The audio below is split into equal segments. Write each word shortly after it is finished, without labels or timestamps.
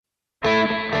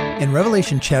In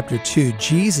Revelation chapter 2,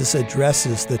 Jesus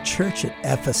addresses the church at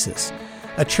Ephesus,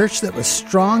 a church that was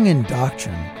strong in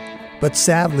doctrine, but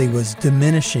sadly was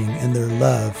diminishing in their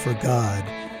love for God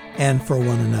and for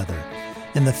one another.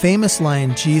 In the famous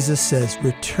line, Jesus says,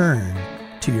 "Return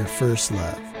to your first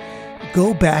love."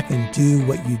 Go back and do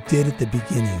what you did at the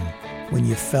beginning when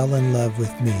you fell in love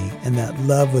with me, and that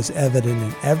love was evident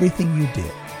in everything you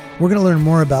did. We're going to learn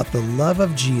more about the love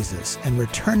of Jesus and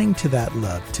returning to that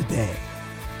love today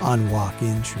on Walk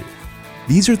in Truth.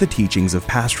 These are the teachings of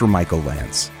Pastor Michael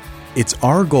Lance. It's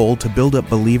our goal to build up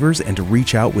believers and to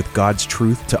reach out with God's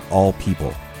truth to all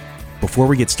people. Before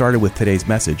we get started with today's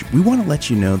message, we want to let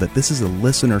you know that this is a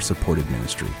listener-supported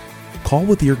ministry. Call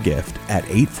with your gift at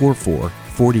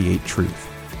 844-48-TRUTH.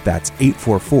 That's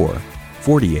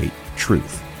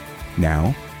 844-48-TRUTH.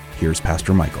 Now, here's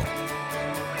Pastor Michael.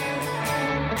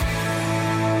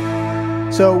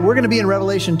 So we're going to be in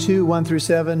Revelation 2, 1 through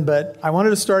 7, but I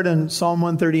wanted to start in Psalm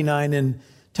 139 and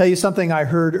tell you something I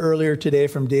heard earlier today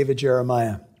from David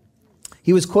Jeremiah.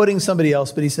 He was quoting somebody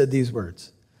else, but he said these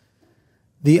words: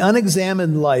 "The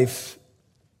unexamined life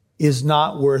is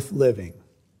not worth living."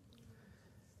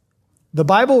 The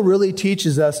Bible really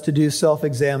teaches us to do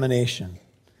self-examination.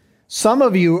 Some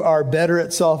of you are better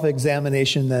at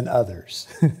self-examination than others.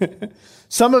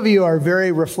 Some of you are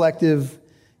very reflective.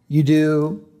 You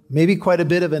do maybe quite a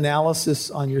bit of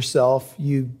analysis on yourself.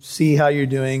 You see how you're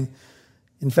doing.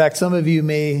 In fact, some of you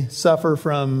may suffer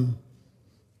from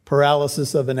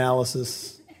paralysis of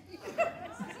analysis.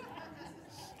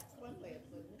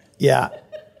 Yeah.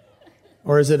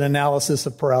 Or is it analysis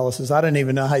of paralysis? I don't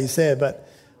even know how you say it,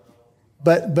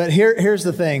 but here's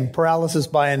the thing. Paralysis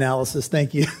by analysis.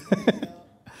 Thank you.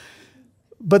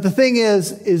 But the thing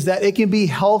is that it can be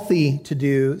healthy to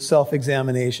do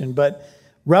self-examination, but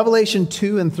Revelation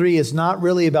 2 and 3 is not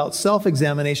really about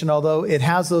self-examination, although it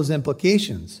has those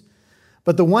implications.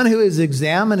 But the one who is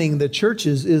examining the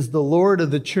churches is the Lord of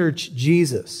the church,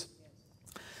 Jesus.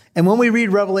 And when we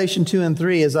read Revelation 2 and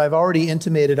 3, as I've already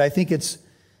intimated, I think it's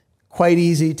quite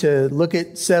easy to look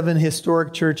at 7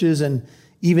 historic churches and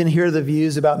even hear the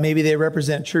views about maybe they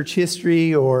represent church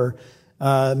history, or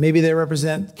maybe they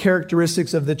represent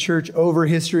characteristics of the church over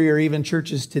history, or even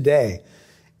churches today.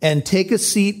 And take a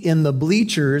seat in the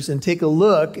bleachers and take a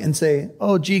look and say,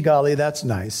 "Oh, gee golly, that's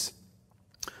nice."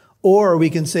 Or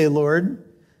we can say, "Lord,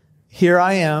 here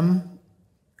I am.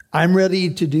 I'm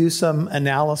ready to do some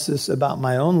analysis about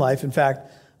my own life. In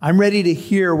fact, I'm ready to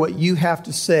hear what you have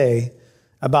to say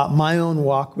about my own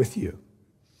walk with you."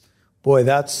 Boy,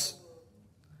 that's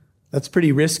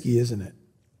pretty risky, isn't it?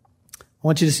 I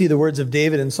want you to see the words of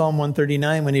David in Psalm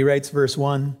 139 when he writes verse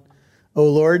 1. "O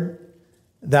Lord,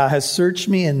 Thou hast searched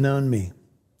me and known me.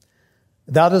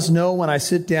 Thou dost know when I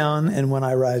sit down and when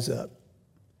I rise up.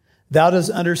 Thou dost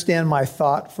understand my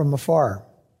thought from afar.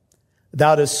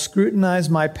 Thou dost scrutinize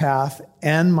my path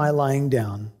and my lying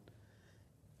down,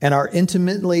 and are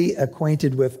intimately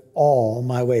acquainted with all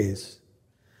my ways.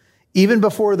 Even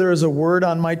before there is a word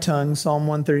on my tongue," Psalm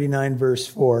 139, verse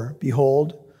 4,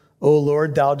 "Behold, O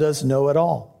Lord, thou dost know it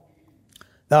all.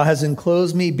 Thou hast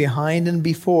enclosed me behind and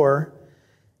before,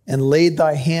 and laid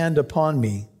thy hand upon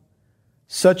me.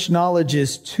 Such knowledge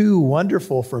is too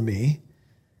wonderful for me.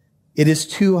 It is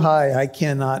too high, I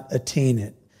cannot attain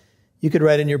it." You could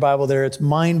write in your Bible there, "It's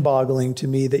mind-boggling to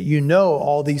me that you know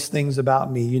all these things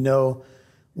about me. You know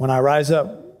when I rise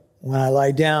up, when I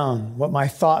lie down, what my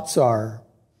thoughts are,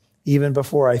 even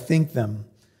before I think them."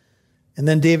 And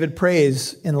then David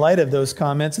prays in light of those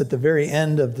comments at the very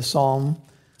end of the psalm,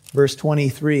 verse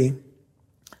 23.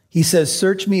 He says,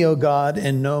 "Search me, O God,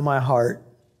 and know my heart.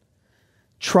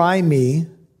 Try me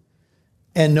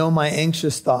and know my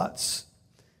anxious thoughts,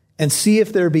 and see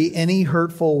if there be any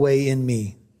hurtful way in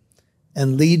me,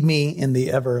 and lead me in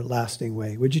the everlasting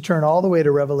way." Would you turn all the way to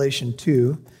Revelation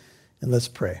 2, and let's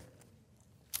pray.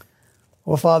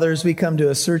 Well, Father, as we come to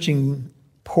a searching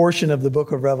portion of the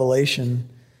book of Revelation,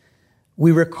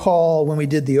 we recall when we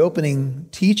did the opening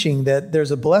teaching that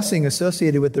there's a blessing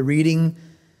associated with the reading,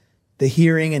 the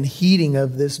hearing, and heeding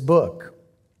of this book.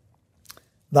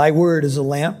 "Thy word is a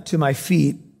lamp to my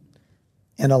feet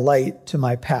and a light to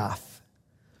my path."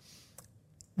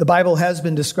 The Bible has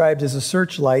been described as a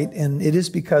searchlight, and it is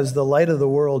because the light of the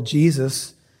world,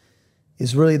 Jesus,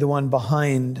 is really the one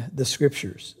behind the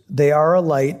scriptures. They are a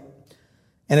light,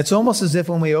 and it's almost as if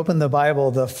when we open the Bible,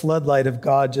 the floodlight of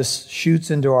God just shoots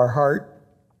into our heart,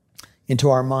 into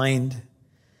our mind.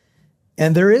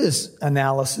 And there is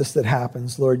analysis that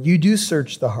happens, Lord. You do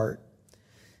search the heart.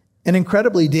 And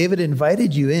incredibly, David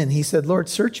invited you in. He said, "Lord,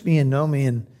 search me and know me,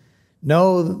 and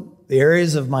know the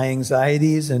areas of my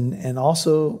anxieties, and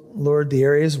also, Lord, the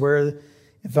areas where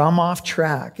If I'm off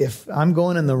track, if I'm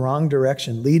going in the wrong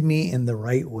direction, lead me in the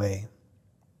right way.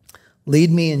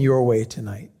 Lead me in your way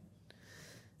tonight.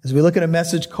 As we look at a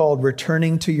message called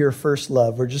Returning to Your First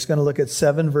Love, we're just going to look at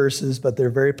 7 verses, but they're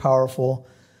very powerful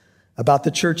about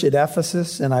the church at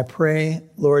Ephesus. And I pray,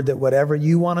 Lord, that whatever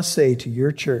you want to say to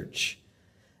your church,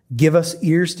 give us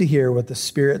ears to hear what the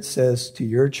Spirit says to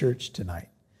your church tonight.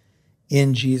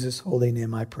 In Jesus' holy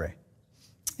name I pray.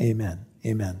 Amen.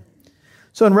 Amen.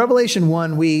 So in Revelation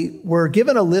 1, we were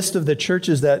given a list of the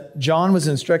churches that John was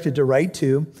instructed to write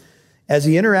to as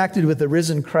he interacted with the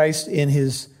risen Christ in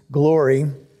his glory.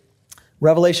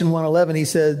 Revelation 1:11, he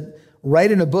said,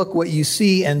 write in a book what you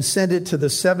see and send it to the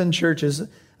 7 churches.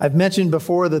 I've mentioned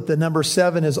before that the number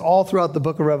 7 is all throughout the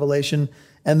book of Revelation,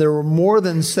 and there were more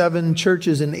than 7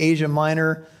 churches in Asia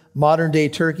Minor, modern-day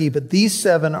Turkey, but these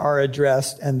 7 are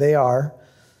addressed, and they are,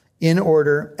 in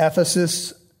order,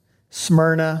 Ephesus,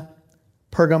 Smyrna,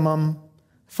 Pergamum,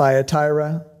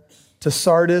 Thyatira, to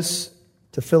Sardis,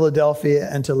 to Philadelphia,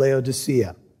 and to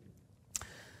Laodicea.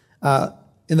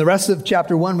 In the rest of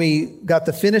chapter 1, we got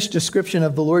the finished description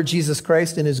of the Lord Jesus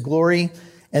Christ in his glory.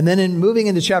 And then in moving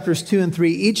into chapters 2 and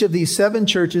 3, each of these 7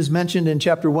 churches mentioned in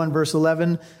chapter 1, verse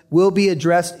 11, will be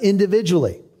addressed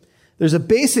individually. There's a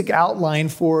basic outline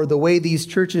for the way these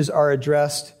churches are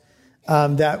addressed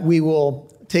that we will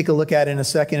take a look at in a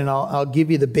second, and I'll give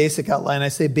you the basic outline. I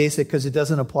say basic because it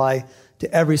doesn't apply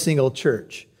to every single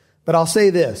church. But I'll say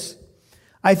this.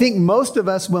 I think most of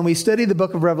us, when we study the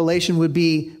book of Revelation, would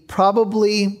be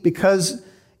probably, because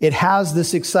it has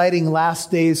this exciting last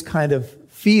days kind of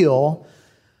feel,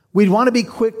 we'd want to be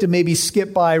quick to maybe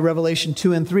skip by Revelation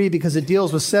 2 and 3 because it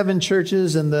deals with 7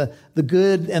 churches and the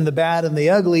good and the bad and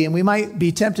the ugly. And we might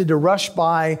be tempted to rush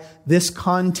by this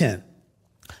content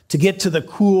to get to the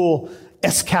cool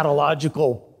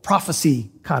eschatological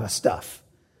prophecy kind of stuff.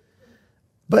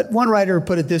 But one writer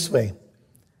put it this way.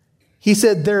 He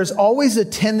said, there's always a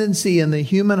tendency in the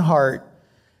human heart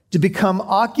to become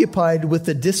occupied with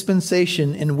the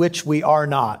dispensation in which we are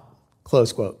not.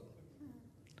 Close quote.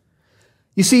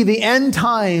 You see, the end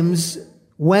times,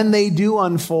 when they do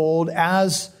unfold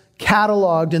as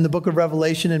cataloged in the book of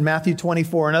Revelation and Matthew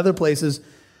 24 and other places,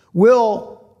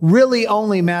 will really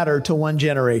only matter to one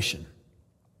generation.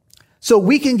 So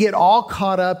we can get all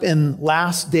caught up in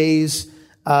last days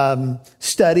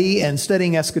study and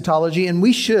studying eschatology, and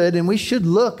we should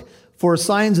look for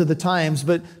signs of the times.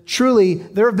 But truly,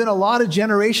 there have been a lot of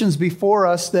generations before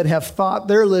us that have thought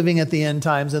they're living at the end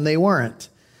times, and they weren't.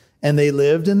 And they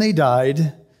lived and they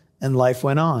died, and life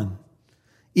went on.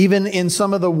 Even in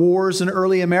some of the wars in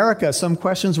early America, some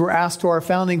questions were asked to our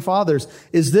founding fathers.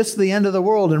 Is this the end of the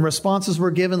world? And responses were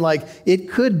given like, it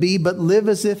could be, but live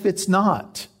as if it's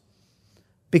not.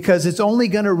 Because it's only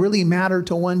going to really matter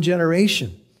to one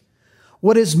generation.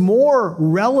 What is more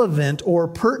relevant or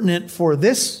pertinent for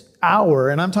this hour,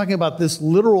 and I'm talking about this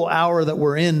literal hour that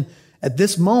we're in at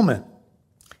this moment,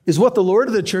 is what the Lord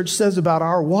of the church says about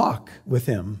our walk with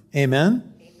him.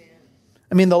 Amen? Amen.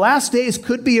 I mean, the last days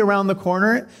could be around the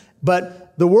corner,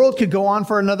 but the world could go on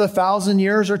for another 1,000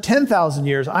 years or 10,000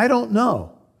 years. I don't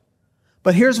know.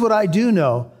 But here's what I do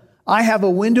know. I have a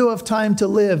window of time to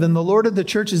live, and the Lord of the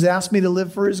church has asked me to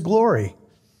live for his glory.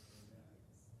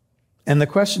 And the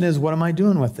question is, what am I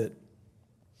doing with it?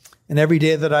 And every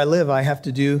day that I live, I have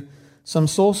to do some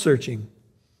soul searching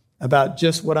about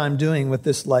just what I'm doing with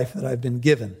this life that I've been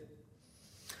given.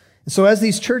 And so as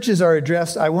these churches are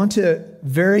addressed, I want to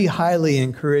very highly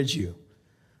encourage you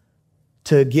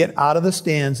to get out of the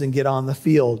stands and get on the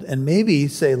field and maybe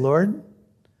say, Lord,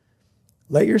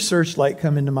 let your searchlight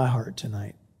come into my heart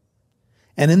tonight.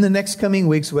 And in the next coming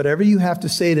weeks, whatever you have to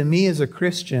say to me as a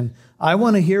Christian, I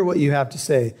want to hear what you have to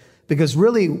say. Because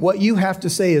really, what you have to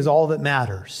say is all that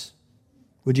matters.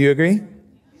 Would you agree?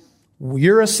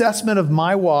 Your assessment of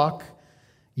my walk,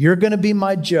 you're going to be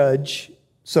my judge.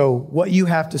 So what you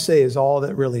have to say is all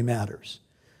that really matters.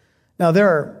 Now, there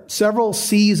are several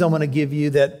C's I want to give you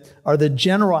that are the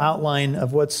general outline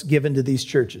of what's given to these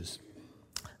churches.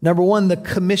 Number 1, the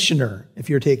commissioner, if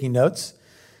you're taking notes.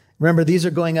 Remember, these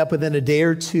are going up within a day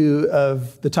or two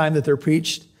of the time that they're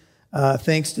preached,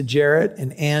 thanks to Jarrett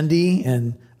and Andy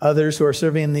and others who are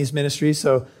serving in these ministries.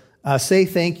 So say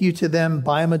thank you to them,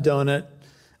 buy them a donut,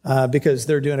 because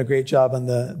they're doing a great job on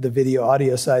the video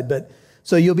audio side. But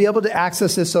so you'll be able to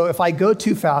access this. So if I go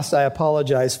too fast, I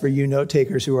apologize for you note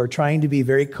takers who are trying to be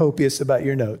very copious about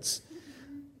your notes.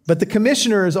 But the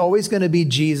commissioner is always going to be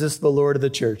Jesus, the Lord of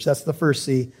the church. That's the first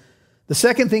C. The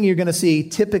second thing you're going to see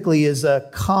typically is a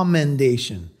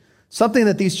commendation, something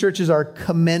that these churches are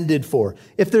commended for.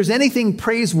 If there's anything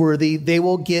praiseworthy, they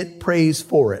will get praise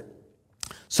for it.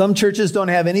 Some churches don't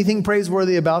have anything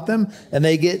praiseworthy about them, and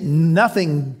they get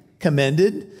nothing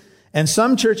commended. And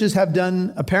some churches have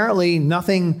done apparently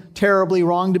nothing terribly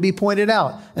wrong to be pointed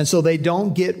out, and so they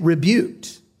don't get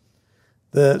rebuked.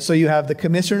 So you have the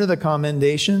commission or the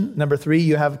commendation. Number 3,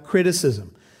 you have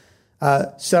criticism.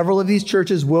 Several of these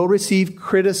churches will receive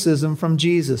criticism from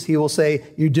Jesus. He will say,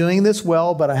 you're doing this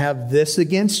well, but I have this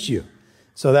against you.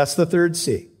 So that's the third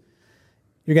C.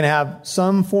 You're going to have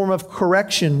some form of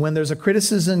correction. When there's a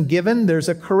criticism given, there's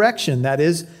a correction. That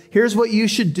is, here's what you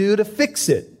should do to fix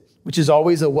it, which is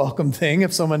always a welcome thing.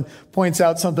 If someone points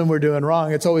out something we're doing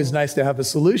wrong, it's always nice to have a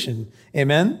solution.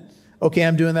 Amen? Okay,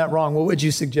 I'm doing that wrong. What would you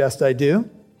suggest I do?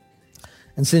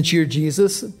 And since you're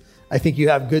Jesus, I think you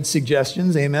have good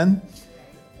suggestions. Amen?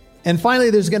 And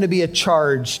finally, there's going to be a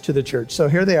charge to the church. So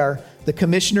here they are. The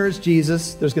commissioner is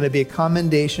Jesus. There's going to be a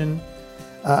commendation,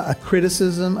 a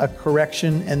criticism, a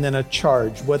correction, and then a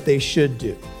charge, what they should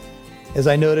do. As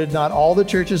I noted, not all the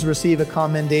churches receive a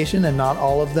commendation and not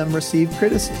all of them receive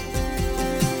criticism.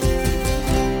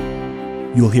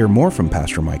 You'll hear more from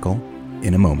Pastor Michael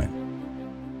in a moment.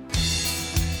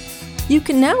 You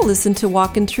can now listen to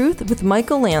Walk in Truth with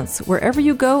Michael Lance wherever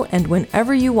you go and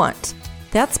whenever you want.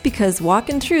 That's because Walk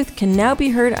in Truth can now be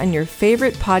heard on your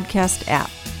favorite podcast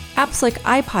app. Apps like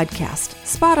iPodcast,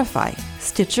 Spotify,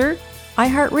 Stitcher,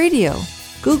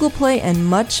 iHeartRadio, Google Play, and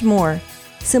much more.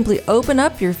 Simply open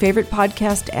up your favorite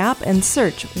podcast app and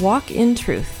search Walk in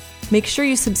Truth. Make sure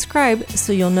you subscribe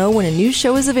so you'll know when a new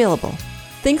show is available.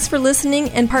 Thanks for listening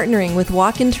and partnering with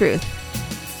Walk in Truth.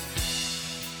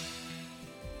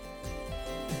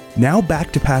 Now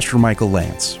back to Pastor Michael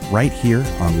Lance, right here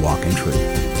on Walk in Truth.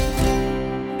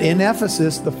 In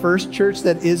Ephesus, the first church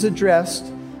that is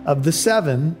addressed of the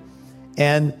 7,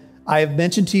 and I have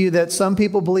mentioned to you that some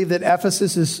people believe that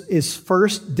Ephesus is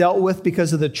first dealt with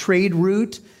because of the trade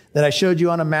route that I showed you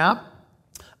on a map.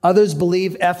 Others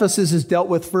believe Ephesus is dealt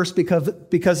with first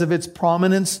because of its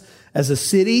prominence as a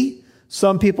city.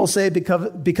 Some people say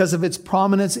because of its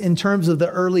prominence in terms of the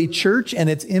early church and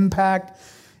its impact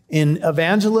in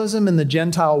evangelism in the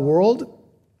Gentile world.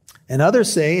 And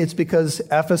others say it's because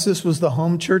Ephesus was the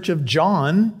home church of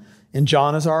John, and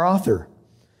John is our author.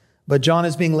 But John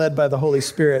is being led by the Holy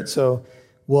Spirit, so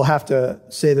we'll have to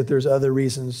say that there's other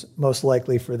reasons most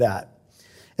likely for that.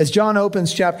 As John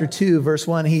opens chapter 2, verse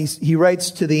 1, he writes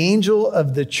to the angel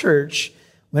of the church.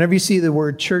 Whenever you see the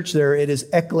word church there, it is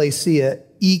ekklesia,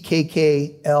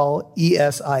 E-K-K-L-E-S-I-A,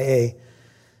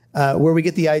 where we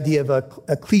get the idea of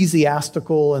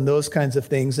ecclesiastical and those kinds of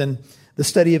things. And the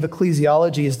study of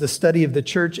ecclesiology is the study of the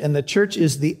church, and the church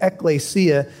is the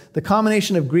ekklesia. The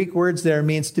combination of Greek words there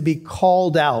means to be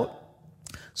called out.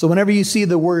 So whenever you see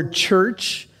the word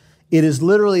church, it is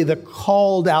literally the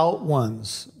called out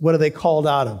ones. What are they called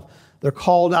out of? They're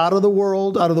called out of the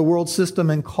world system,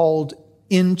 and called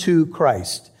into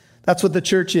Christ. That's what the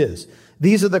church is.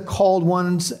 These are the called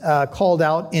ones called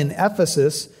out in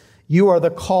Ephesus. You are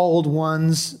the called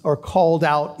ones, or called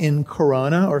out in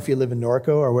Corona, or if you live in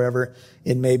Norco or wherever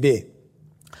it may be.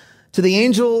 To the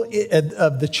angel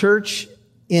of the church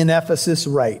in Ephesus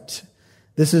write.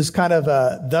 This is kind of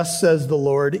a thus says the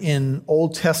Lord in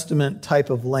Old Testament type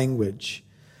of language.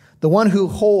 The one who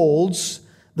holds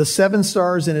the 7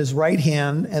 stars in his right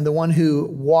hand and the one who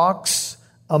walks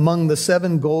among the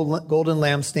 7 golden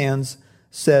lampstands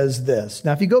says this.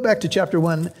 Now, if you go back to chapter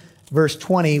 1, verse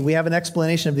 20, we have an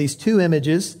explanation of these 2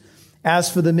 images.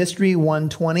 As for the mystery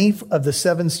 120 of the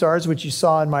 7 stars, which you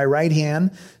saw in my right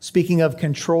hand, speaking of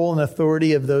control and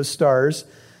authority of those stars,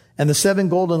 and the 7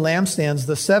 golden lampstands,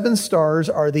 the 7 stars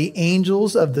are the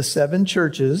angels of the 7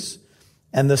 churches,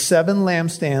 and the 7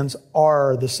 lampstands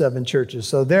are the 7 churches.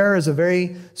 So there is a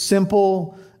very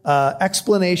simple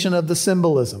explanation of the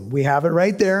symbolism. We have it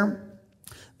right there.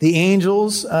 The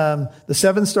angels, the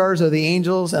 7 stars are the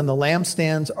angels, and the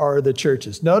lampstands are the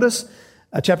churches. Notice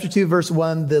chapter 2, verse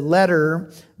 1, the letter,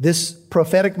 this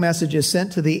prophetic message is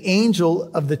sent to the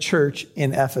angel of the church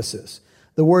in Ephesus.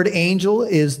 The word angel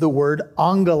is the word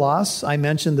angelos. I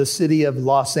mentioned the city of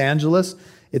Los Angeles.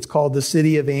 It's called the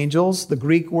city of angels. The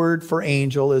Greek word for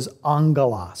angel is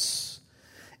angelos.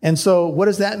 And so what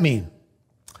does that mean?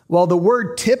 Well, the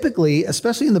word typically,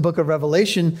 especially in the book of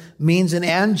Revelation, means an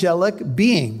angelic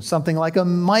being, something like a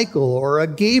Michael or a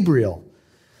Gabriel.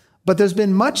 But there's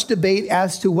been much debate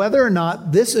as to whether or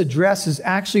not this address is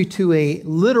actually to a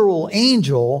literal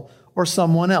angel or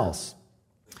someone else.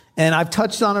 And I've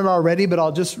touched on it already, but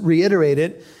I'll just reiterate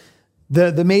it.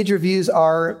 The major views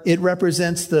are it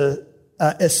represents the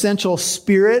essential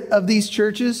spirit of these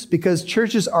churches, because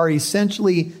churches are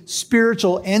essentially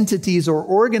spiritual entities or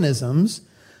organisms.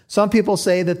 Some people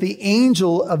say that the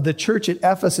angel of the church at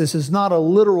Ephesus is not a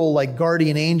literal like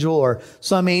guardian angel or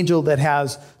some angel that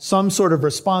has some sort of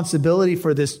responsibility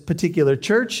for this particular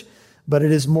church, but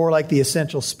it is more like the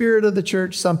essential spirit of the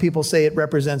church. Some people say it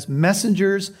represents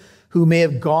messengers who may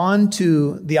have gone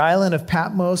to the island of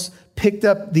Patmos, picked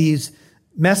up these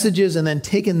messages and then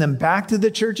taken them back to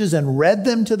the churches and read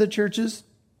them to the churches.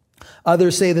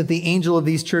 Others say that the angel of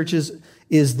these churches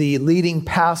is the leading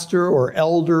pastor or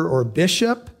elder or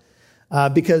bishop,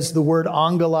 because the word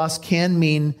angelos can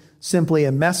mean simply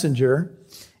a messenger.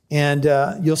 And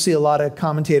you'll see a lot of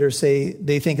commentators say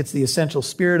they think it's the essential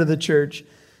spirit of the church.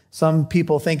 Some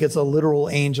people think it's a literal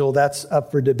angel. That's up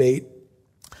for debate.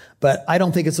 But I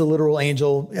don't think it's a literal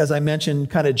angel. As I mentioned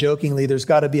kind of jokingly, there's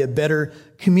got to be a better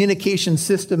communication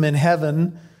system in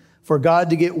heaven for God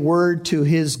to get word to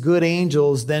his good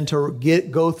angels than to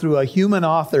go through a human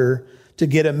author to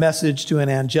get a message to an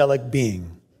angelic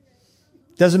being.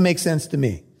 Doesn't make sense to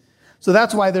me. So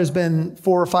that's why there's been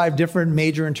 4 or 5 different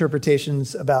major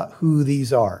interpretations about who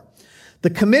these are. The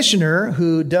commissioner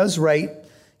who does write,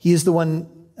 he is the one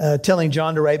telling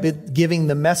John to write, but giving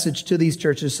the message to these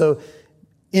churches. So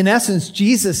in essence,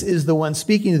 Jesus is the one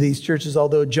speaking to these churches,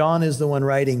 although John is the one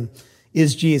writing,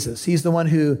 is Jesus. He's the one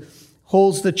who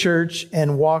holds the church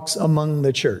and walks among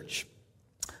the church.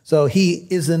 So he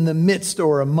is in the midst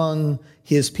or among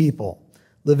his people.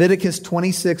 Leviticus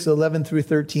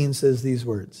 26:11-13 says these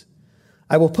words,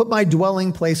 I will put my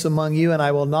dwelling place among you, and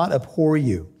I will not abhor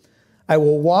you. I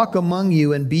will walk among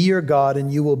you and be your God,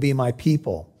 and you will be my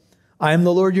people. I am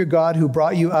the Lord your God who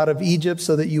brought you out of Egypt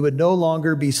so that you would no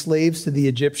longer be slaves to the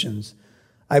Egyptians.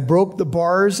 I broke the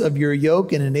bars of your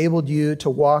yoke and enabled you to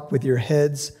walk with your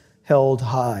heads held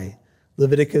high.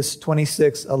 Leviticus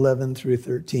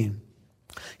 26:11-13.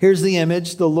 Here's the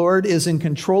image. The Lord is in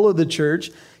control of the church.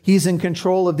 He's in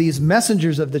control of these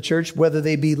messengers of the church, whether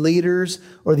they be leaders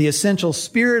or the essential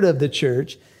spirit of the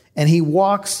church. And he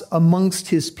walks amongst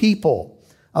his people,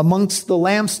 amongst the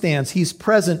lampstands. He's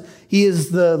present. He is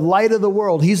the light of the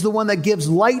world. He's the one that gives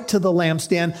light to the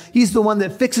lampstand. He's the one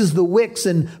that fixes the wicks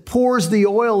and pours the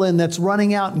oil in that's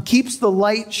running out and keeps the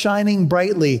light shining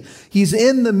brightly. He's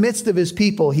in the midst of his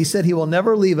people. He said he will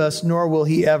never leave us, nor will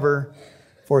he ever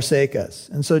forsake us.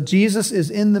 And so Jesus is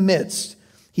in the midst.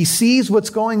 He sees what's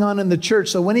going on in the church.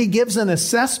 So when he gives an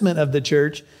assessment of the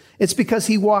church, it's because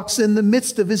he walks in the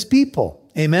midst of his people.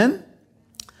 Amen?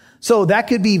 So that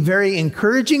could be very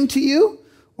encouraging to you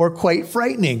or quite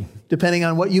frightening, depending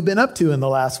on what you've been up to in the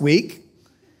last week.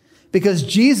 Because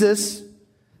Jesus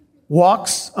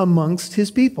walks amongst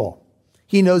his people.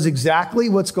 He knows exactly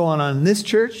what's going on in this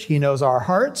church. He knows our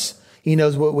hearts. He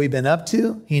knows what we've been up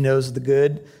to. He knows the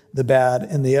good, the bad,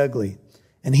 and the ugly.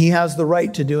 And he has the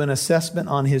right to do an assessment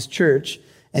on his church,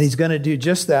 and he's going to do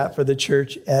just that for the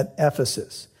church at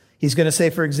Ephesus. He's going to say,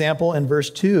 for example, in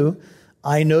verse 2,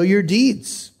 I know your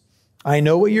deeds. I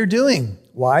know what you're doing.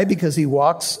 Why? Because he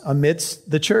walks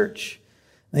amidst the church.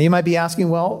 Now you might be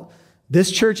asking, well, this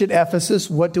church at Ephesus,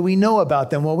 what do we know about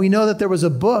them? Well, we know that there was a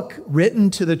book written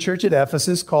to the church at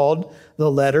Ephesus called the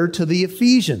Letter to the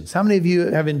Ephesians. How many of you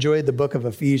have enjoyed the book of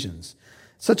Ephesians?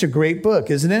 Such a great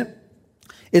book, isn't it?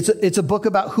 It's a book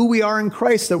about who we are in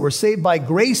Christ, that we're saved by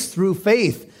grace through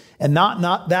faith, and not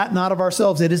of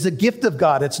ourselves. It is a gift of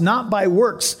God. It's not by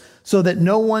works, so that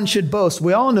no one should boast.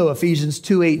 We all know Ephesians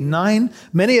 2:8-9.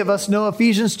 Many of us know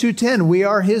Ephesians 2:10. We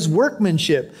are his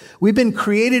workmanship. We've been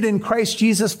created in Christ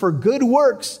Jesus for good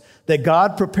works that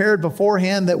God prepared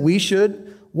beforehand that we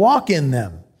should walk in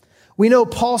them. We know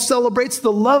Paul celebrates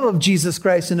the love of Jesus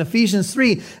Christ in Ephesians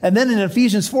 3. And then in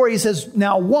Ephesians 4, he says,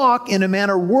 now walk in a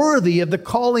manner worthy of the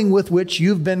calling with which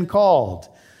you've been called.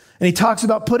 And he talks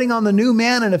about putting on the new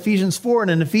man in Ephesians 4.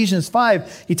 And in Ephesians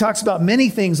 5, he talks about many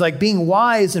things like being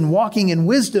wise and walking in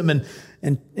wisdom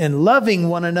and loving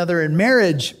one another in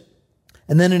marriage.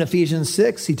 And then in Ephesians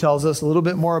 6, he tells us a little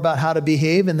bit more about how to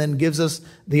behave and then gives us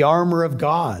the armor of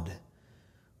God.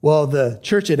 Well, the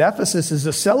church at Ephesus is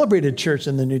a celebrated church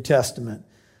in the New Testament.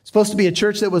 It's supposed to be a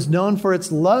church that was known for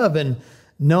its love and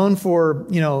known for,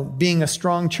 being a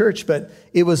strong church, but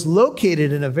it was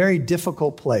located in a very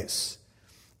difficult place.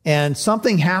 And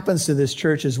something happens to this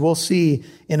church, as we'll see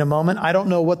in a moment. I don't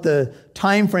know what the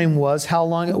time frame was, how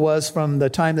long it was from the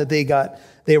time that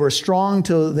they were strong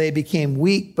till they became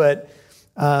weak, but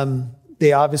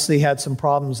they obviously had some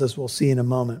problems, as we'll see in a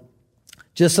moment.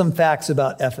 Just some facts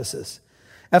about Ephesus.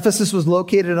 Ephesus was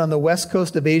located on the west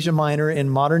coast of Asia Minor in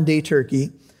modern-day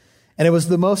Turkey, and it was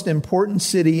the most important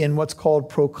city in what's called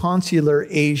proconsular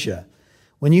Asia.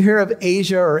 When you hear of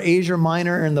Asia or Asia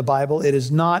Minor in the Bible, it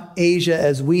is not Asia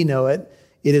as we know it.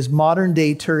 It is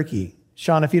modern-day Turkey.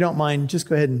 Sean, if you don't mind, just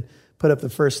go ahead and put up the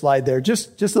first slide there.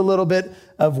 Just a little bit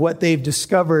of what they've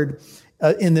discovered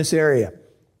in this area.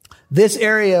 This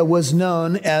area was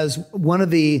known as one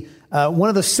of the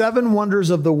 7 wonders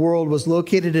of the world was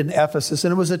located in Ephesus,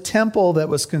 and it was a temple that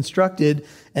was constructed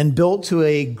and built to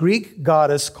a Greek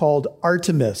goddess called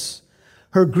Artemis.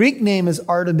 Her Greek name is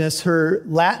Artemis. Her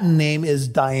Latin name is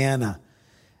Diana.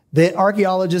 The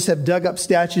archaeologists have dug up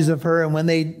statues of her, and when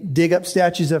they dig up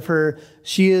statues of her,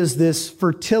 she is this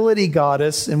fertility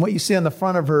goddess, and what you see on the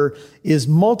front of her is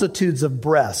multitudes of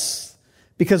breasts,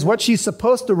 because what she's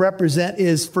supposed to represent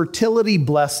is fertility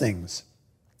blessings.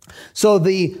 So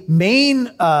the main,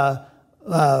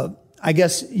 I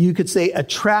guess you could say,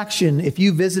 attraction, if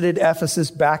you visited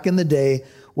Ephesus back in the day,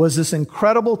 was this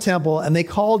incredible temple, and they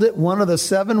called it one of the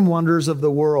 7 wonders of the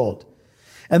world.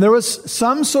 And there was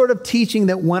some sort of teaching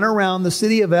that went around the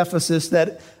city of Ephesus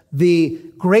that the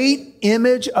great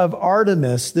image of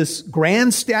Artemis, this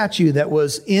grand statue that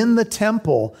was in the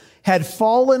temple, had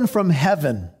fallen from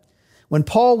heaven. When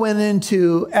Paul went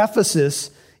into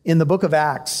Ephesus in the book of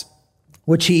Acts,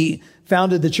 which he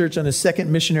founded the church on his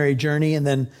second missionary journey, and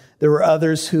then there were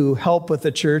others who helped with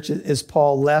the church as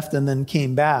Paul left and then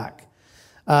came back.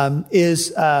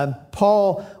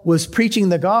 Paul was preaching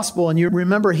the gospel, and you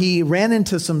remember he ran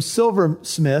into some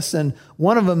silversmiths, and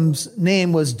one of them's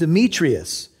name was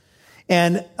Demetrius.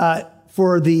 And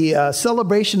for the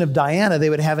celebration of Diana, they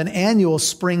would have an annual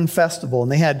spring festival,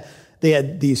 and they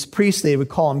had these priests, they would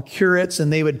call them curates,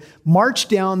 and they would march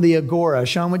down the agora.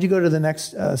 Sean, would you go to the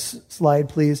next slide,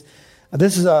 please?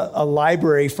 This is a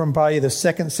library from probably the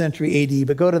 2nd century AD,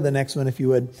 but go to the next one if you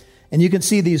would. And you can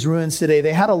see these ruins today.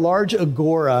 They had a large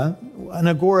agora. An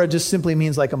agora just simply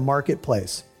means like a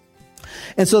marketplace.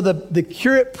 And so the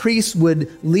curate priests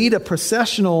would lead a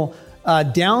processional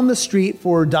down the street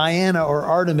for Diana or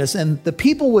Artemis, and the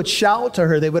people would shout to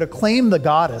her. They would acclaim the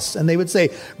goddess, and they would say,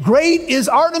 "Great is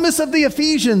Artemis of the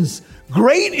Ephesians!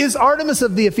 Great is Artemis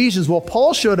of the Ephesians!" Well,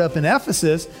 Paul showed up in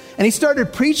Ephesus, and he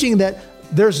started preaching that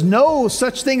there's no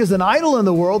such thing as an idol in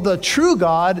the world. The true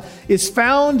God is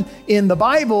found in the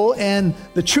Bible, and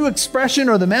the true expression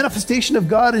or the manifestation of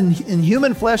God in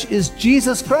human flesh is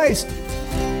Jesus Christ.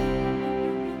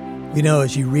 You know,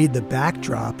 as you read the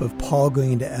backdrop of Paul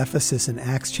going into Ephesus in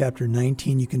Acts chapter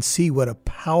 19, you can see what a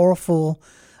powerful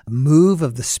move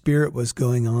of the Spirit was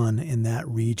going on in that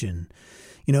region.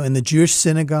 You know, in the Jewish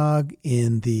synagogue,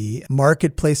 in the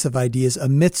marketplace of ideas,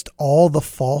 amidst all the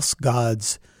false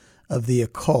gods of the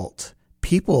occult,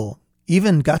 people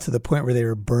even got to the point where they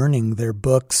were burning their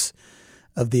books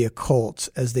of the occult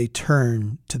as they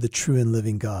turned to the true and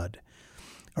living God.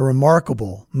 A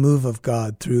remarkable move of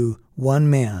God through one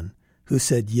man who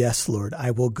said, "Yes, Lord,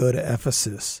 I will go to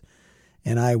Ephesus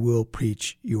and I will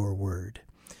preach your word."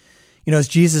 You know, as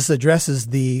Jesus addresses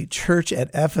the church at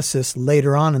Ephesus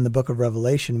later on in the book of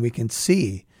Revelation, we can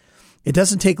see it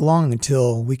doesn't take long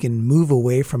until we can move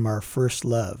away from our first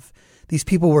love. These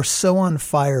people were so on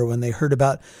fire when they heard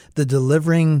about the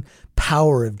delivering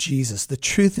power of Jesus, the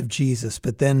truth of Jesus.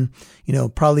 But then, you know,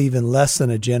 probably even less than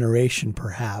a generation,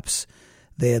 perhaps,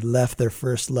 they had left their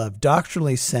first love.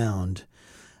 Doctrinally sound,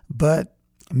 but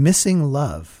missing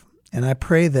love. And I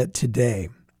pray that today,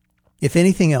 if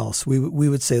anything else, we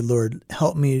would say, "Lord,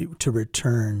 help me to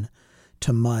return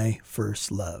to my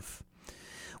first love."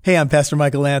 Hey, I'm Pastor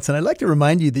Michael Lance, and I'd like to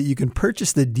remind you that you can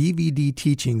purchase the DVD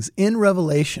teachings in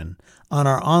Revelation on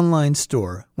our online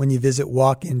store when you visit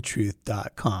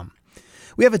walkintruth.com.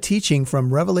 We have a teaching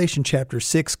from Revelation chapter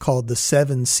 6 called The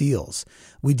 7 Seals.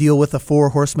 We deal with the 4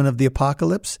 horsemen of the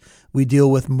apocalypse, we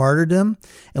deal with martyrdom,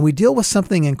 and we deal with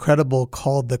something incredible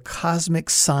called the cosmic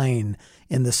sign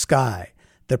in the sky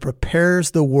that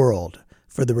prepares the world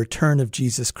for the return of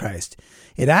Jesus Christ.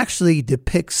 It actually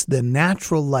depicts the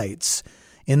natural lights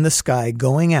in the sky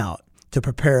going out to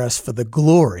prepare us for the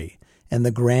glory and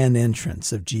the grand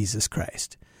entrance of Jesus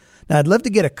Christ. Now, I'd love to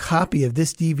get a copy of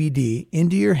this DVD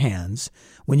into your hands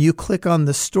when you click on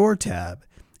the store tab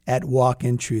at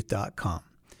walkintruth.com.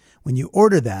 When you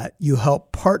order that, you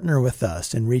help partner with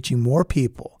us in reaching more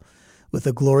people with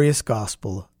the glorious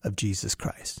gospel of Jesus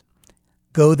Christ.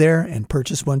 Go there and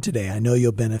purchase one today. I know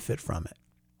you'll benefit from it.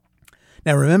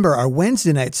 Now, remember, our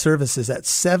Wednesday night service is at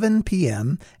 7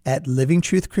 p.m. at Living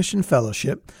Truth Christian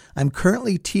Fellowship. I'm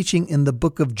currently teaching in the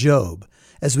book of Job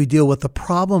as we deal with the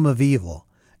problem of evil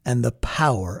and the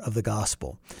power of the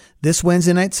gospel. This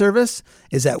Wednesday night service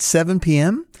is at 7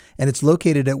 p.m., and it's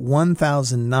located at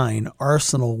 1009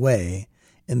 Arsenal Way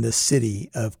in the city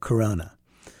of Corona.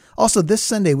 Also, this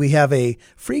Sunday, we have a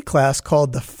free class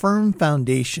called The Firm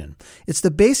Foundation. It's the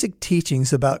basic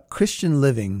teachings about Christian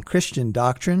living, Christian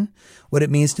doctrine, what it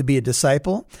means to be a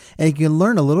disciple, and you can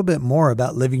learn a little bit more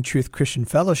about Living Truth Christian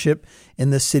Fellowship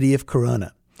in the city of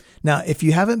Corona. Now, if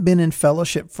you haven't been in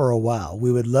fellowship for a while,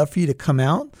 we would love for you to come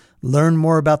out, learn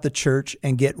more about the church,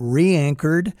 and get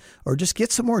re-anchored or just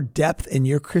get some more depth in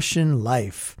your Christian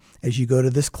life as you go to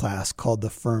this class called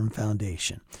The Firm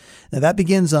Foundation. Now, that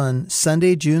begins on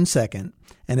Sunday, June 2nd,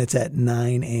 and it's at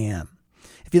 9 a.m.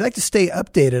 If you'd like to stay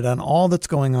updated on all that's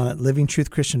going on at Living Truth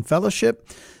Christian Fellowship,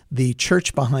 the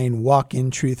church behind Walk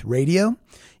in Truth Radio,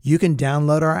 you can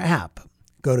download our app.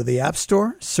 Go to the App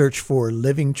Store, search for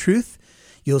Living Truth.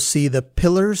 You'll see the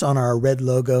pillars on our red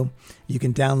logo. You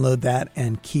can download that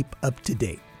and keep up to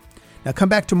date. Now come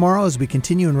back tomorrow as we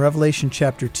continue in Revelation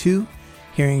chapter 2,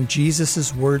 hearing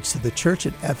Jesus' words to the church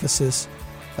at Ephesus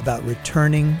about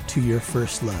returning to your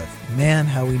first love. Man,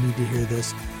 how we need to hear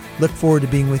this. Look forward to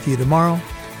being with you tomorrow.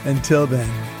 Until then,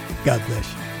 God bless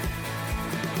you.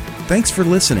 Thanks for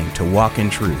listening to Walk in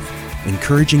Truth,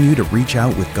 encouraging you to reach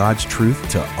out with God's truth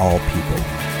to all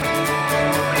people.